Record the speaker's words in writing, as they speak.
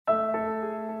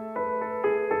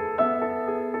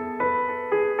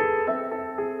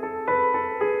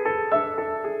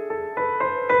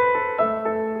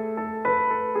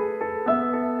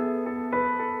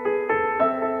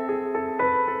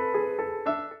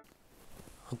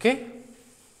Okay.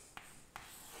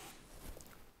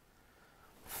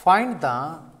 Find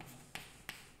the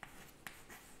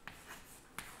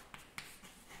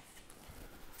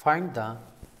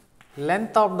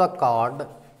length of the chord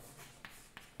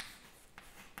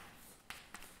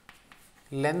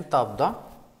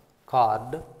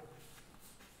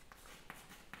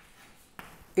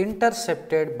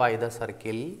intercepted by the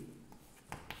circle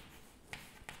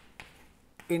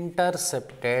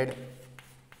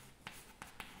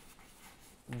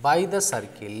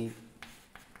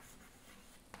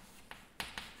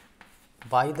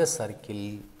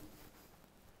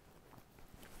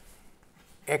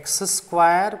x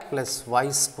square plus y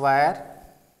square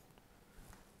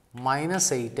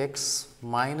minus 8x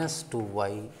minus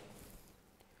 2y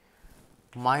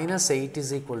minus 8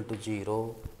 is equal to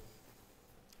 0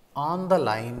 on the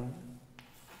line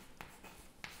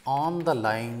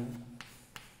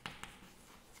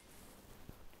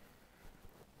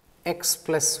x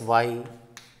plus y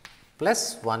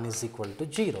plus 1 is equal to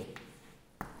 0.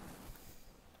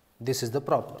 This is the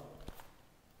problem.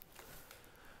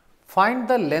 Find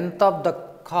the length of the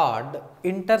chord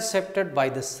intercepted by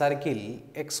the circle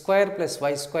x square plus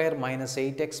y square minus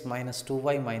 8x minus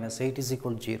 2y minus 8 is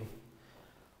equal to 0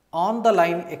 on the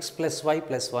line x plus y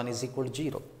plus 1 is equal to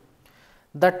 0.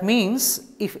 That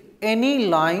means, if any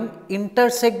line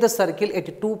intersect the circle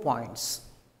at 2 points,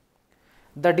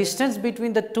 the distance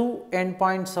between the two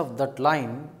endpoints of that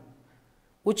line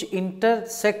which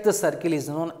intersect the circle is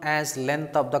known as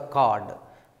length of the chord.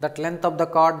 That length of the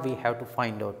chord we have to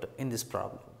find out in this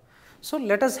problem. So,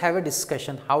 let us have a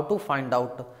discussion how to find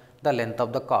out the length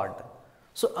of the chord.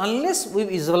 So, unless we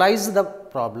visualize the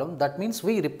problem, that means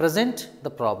we represent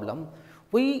the problem,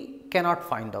 we cannot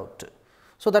find out.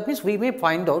 So, that means we may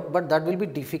find out, but that will be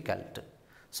difficult.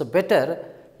 So, better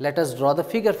let us draw the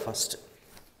figure first.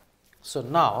 So,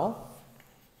 now,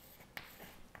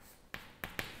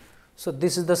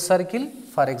 this is the circle,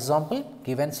 for example,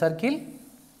 given circle.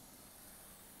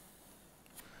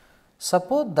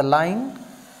 Suppose the line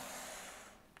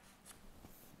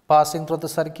passing through the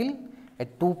circle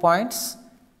at 2 points,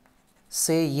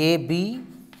 say A, B.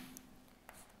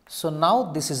 So, now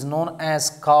this is known as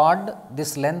chord,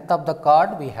 this length of the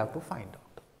chord we have to find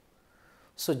out.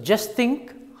 So, just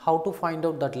think how to find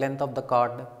out that length of the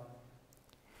chord.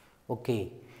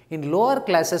 Okay. In lower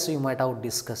classes you might have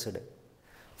discussed.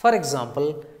 For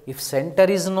example, if center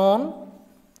is known,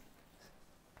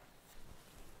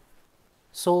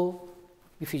 so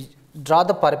if you draw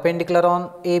the perpendicular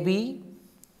on AB,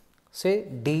 say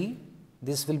D,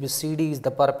 this will be CD is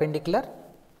the perpendicular.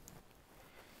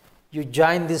 You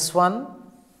join this one.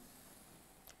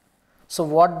 So,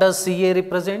 what does CA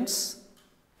represents?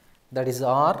 That is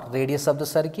R, radius of the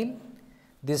circle.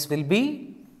 This will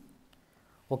be,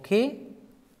 okay,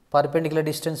 perpendicular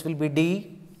distance will be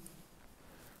D.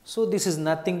 So, this is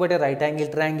nothing but a right angle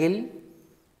triangle.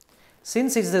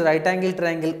 Since it is a right angle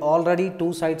triangle, already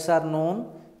two sides are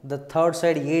known, the third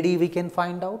side AD we can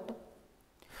find out.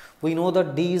 We know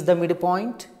that D is the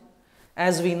midpoint.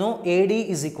 As we know, AD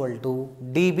is equal to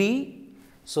DB.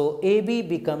 So, AB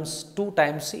becomes 2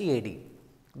 times AD.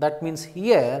 That means,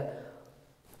 here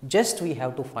just we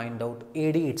have to find out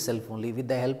AD itself only with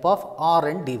the help of R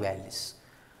and D values.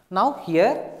 Now,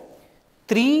 here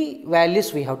 3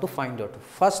 values we have to find out.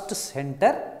 First,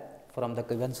 center from the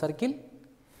given circle,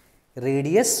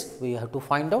 radius we have to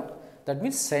find out. That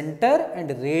means, center and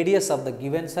radius of the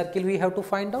given circle we have to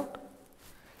find out.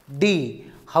 D,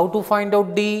 how to find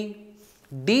out D?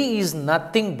 D is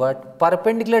nothing but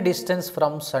perpendicular distance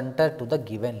from center to the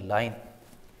given line.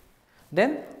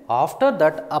 Then after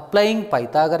that, applying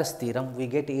Pythagoras theorem, we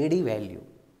get AD value.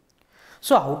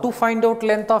 So, how to find out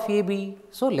length of AB?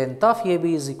 So, length of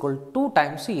AB is equal to 2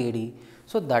 times AD.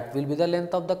 So, that will be the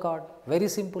length of the chord, very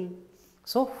simple.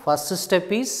 So, first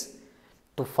step is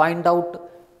to find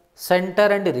out center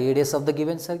and radius of the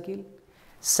given circle.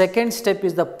 Second step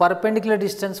is the perpendicular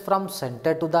distance from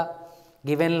center to the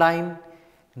given line.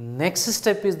 Next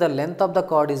step is the length of the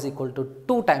chord is equal to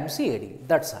 2 times AD,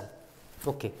 that is all.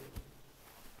 Okay.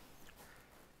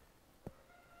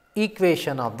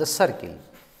 Equation of the circle.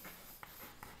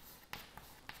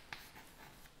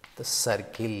 The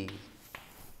circle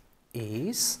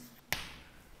is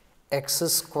x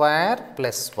square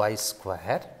plus y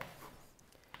square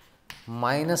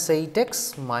minus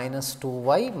 8x minus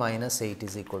 2y minus 8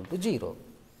 is equal to 0.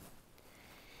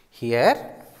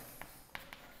 Here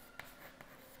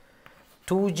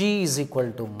 2g is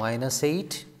equal to minus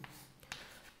 8,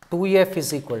 2f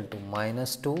is equal to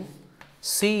minus 2,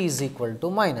 c is equal to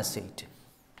minus 8.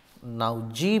 Now,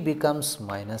 g becomes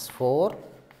minus 4,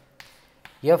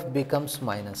 f becomes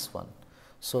minus 1.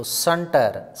 So,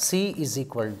 center C is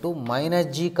equal to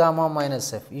minus G comma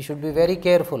minus F. You should be very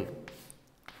careful.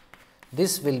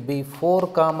 This will be 4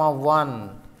 comma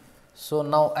 1. So,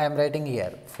 now I am writing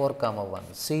here 4 comma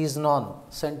 1. C is known,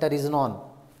 center is known.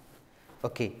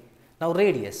 Okay. Now,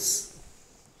 radius.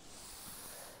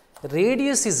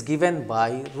 Radius is given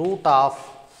by root of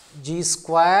G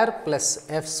square plus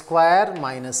F square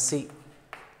minus C.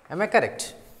 Am I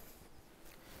correct?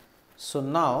 So,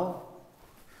 now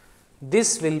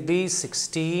this will be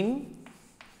 16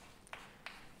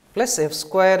 plus F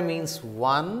square means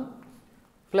 1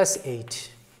 plus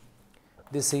 8.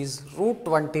 This is root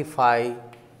 25,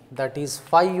 that is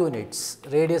 5 units.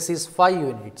 Radius is 5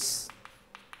 units.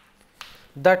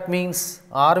 That means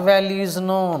R value is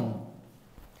known.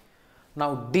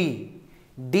 Now, D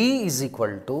is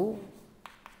equal to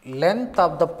length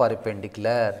of the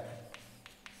perpendicular.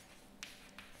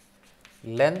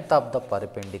 Length of the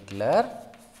perpendicular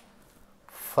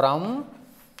from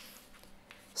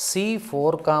C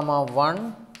 4 comma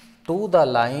 1 to the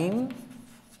line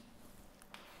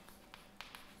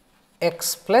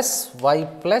x plus y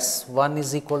plus 1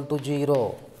 is equal to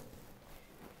 0.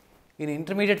 In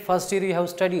intermediate first year you have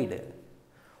studied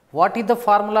what is the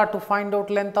formula to find out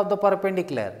length of the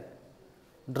perpendicular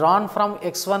drawn from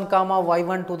x1 comma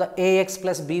y1 to the ax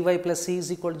plus by plus c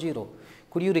is equal to 0.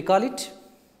 Could you recall it?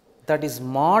 That is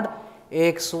mod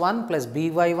ax1 plus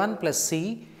by1 plus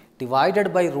c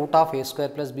divided by root of a square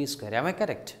plus b square. Am I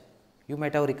correct? You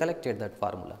might have recollected that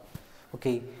formula.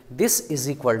 Okay. This is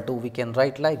equal to, we can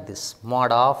write like this,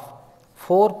 mod of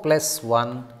 4 plus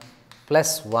 1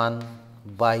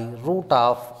 by root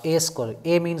of a square.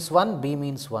 A means 1, b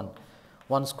means 1,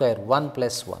 1 square 1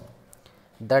 plus 1,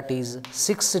 that is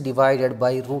 6 divided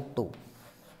by root 2.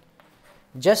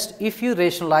 Just if you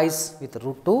rationalize with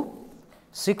root 2,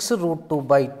 6 root 2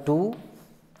 by 2,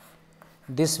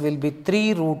 this will be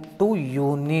 3 root 2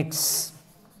 units.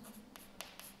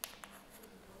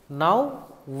 Now,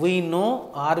 we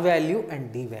know R value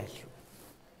and D value.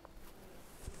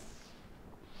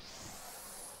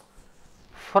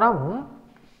 From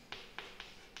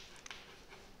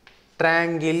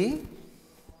triangle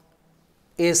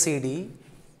ACD,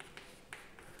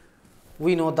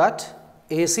 we know that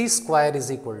AC square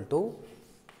is equal to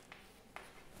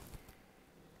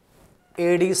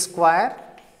AD square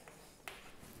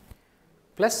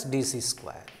plus DC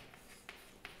square.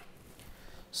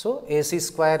 So, AC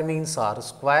square means R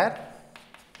square,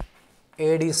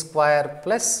 AD square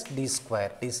plus D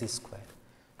square, DC square.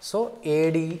 So,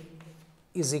 AD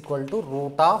is equal to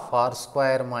root of R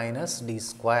square minus D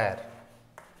square,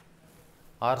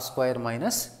 R square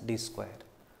minus D square.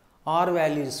 R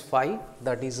value is 5,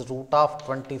 that is root of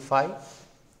 25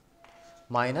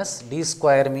 minus D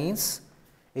square means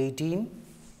 18,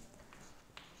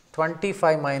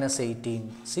 25 minus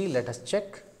 18. See, let us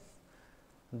check.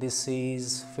 This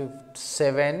is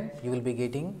 7, you will be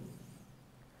getting,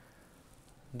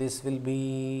 this will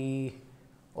be,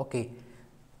 okay,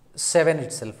 7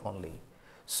 itself only.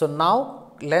 So,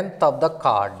 now length of the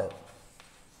chord,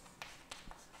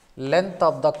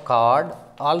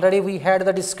 already we had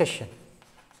the discussion.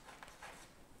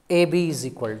 AB is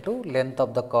equal to, length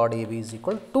of the chord AB is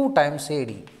equal to 2 times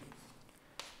AD,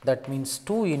 that means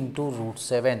 2 into root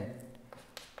 7,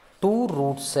 2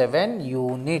 root 7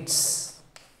 units.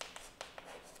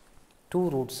 2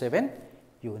 root 7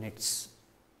 units.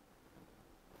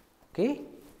 Okay,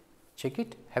 check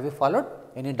it. Have you followed?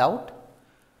 Any doubt?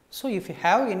 So, if you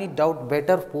have any doubt,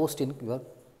 better post in your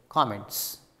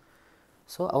comments.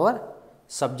 So, our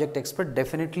subject expert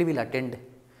definitely will attend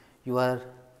your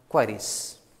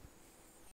queries.